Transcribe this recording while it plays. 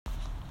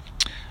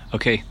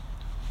Okay,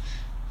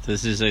 so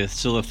this is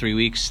still a 3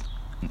 weeks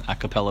a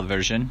cappella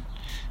version.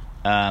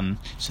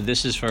 So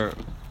this is for,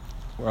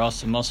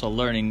 I'm also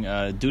learning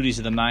Duties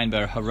of the Mind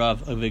by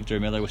Harav Avigdor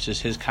Miller, which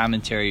is his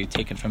commentary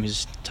taken from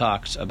his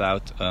talks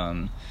about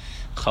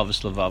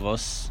Chavos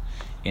Levavos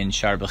in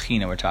Shar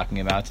Bechina we're talking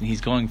about. And he's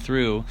going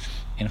through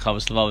in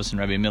Chavos Levavos, and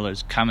Rabbi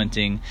Miller's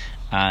commenting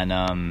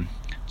on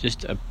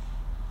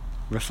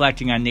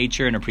reflecting on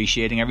nature and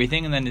appreciating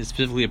everything, and then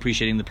specifically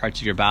appreciating the parts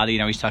of your body.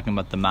 Now he's talking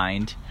about the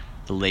mind,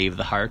 the lave,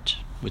 the heart,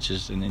 which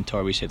is in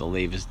Torah we say the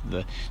lave is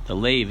the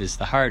lave is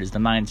the heart, is the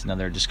mind. It's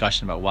another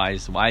discussion about why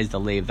is the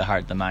lave the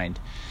heart, the mind.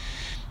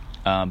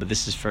 But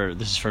this is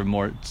for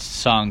more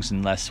songs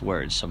and less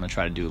words. So I'm gonna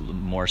try to do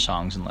more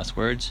songs and less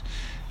words.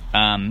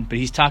 But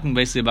he's talking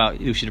basically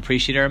about you should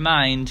appreciate our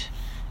mind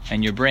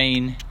and your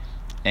brain.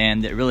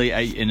 And that really,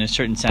 in a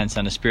certain sense,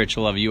 on a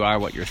spiritual level, you are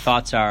what your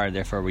thoughts are.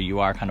 Therefore,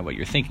 you are kind of what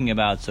you're thinking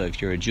about. So if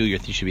you're a Jew, you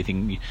should be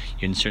thinking,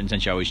 in a certain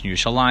sense, you're always in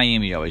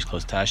Yerushalayim, you're always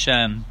close to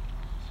Hashem,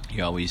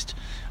 you're always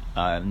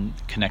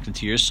connected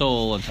to your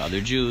soul and to other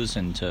Jews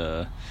and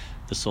to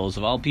the souls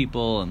of all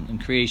people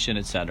and creation,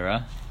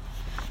 etc.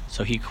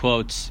 So he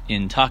quotes,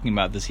 in talking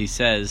about this, he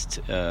says,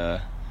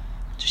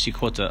 he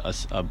quotes a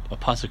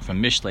pasuk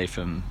from Mishlei,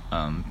 from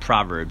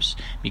Proverbs.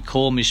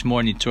 Mikol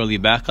mishmor nitor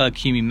libecha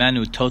ki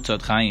mimenu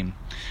totot chaim.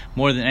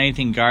 More than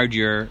anything,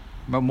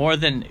 more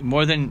than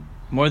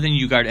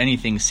you guard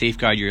anything,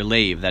 safeguard your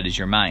lave, that is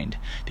your mind,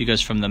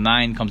 because from the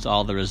mind comes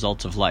all the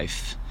results of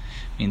life.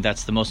 I mean,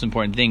 that's the most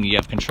important thing you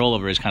have control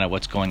over, is kind of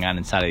what's going on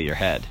inside of your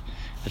head.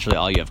 That's really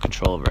all you have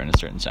control over in a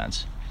certain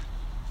sense.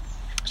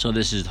 So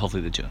this is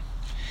hopefully the tune.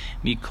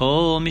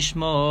 Mikol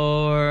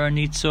mishmor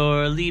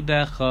nitzor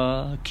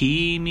libecha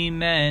ki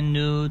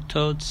mimenu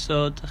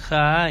totzot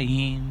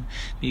chaim.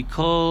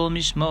 Mikol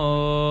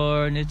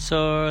mishmor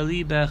nitzor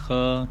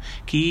libecha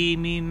ki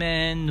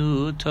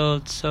mimenu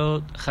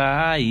totzot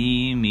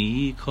chaim.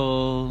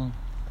 Mikol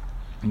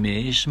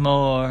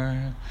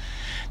mishmor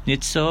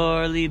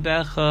nitzor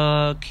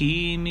libecha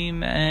ki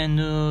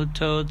mimenu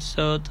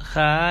totzot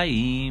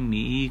chaim.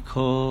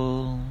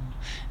 Mikol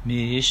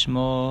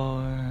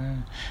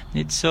mishmor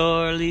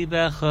nitzor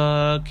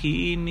libecha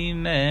ki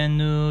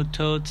mimenu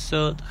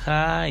totzot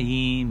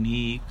chaim.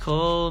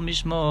 Mikol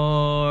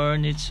mishmor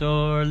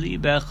nitzor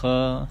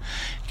libecha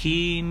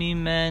ki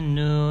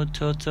mimenu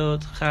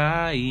totzot chaim.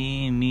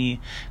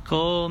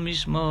 Mikol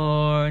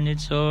mishmor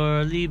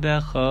nitzor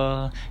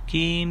libecha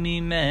ki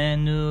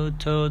mimenu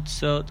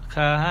totzot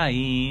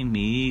chaim.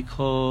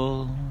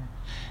 Mikol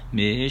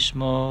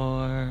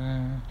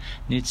mishmor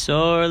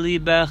nitzor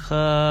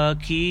libecha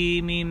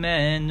ki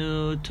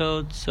mimenu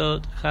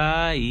totzot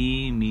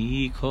chaim.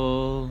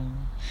 Mikol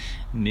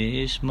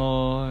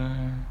mishmor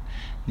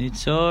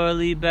nitzor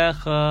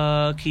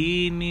libecha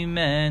ki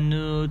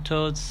mimenu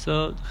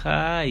totzot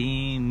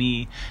chaim.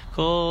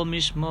 Mikol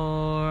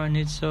mishmor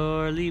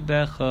nitzor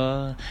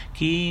libecha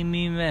ki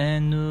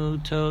mimenu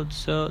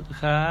totzot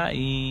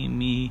chaim.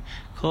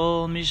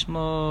 Mikol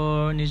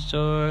mishmor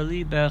nitzor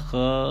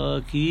libecha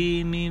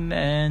ki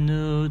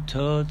mimenu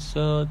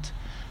totzot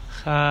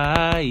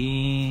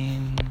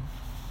chaim.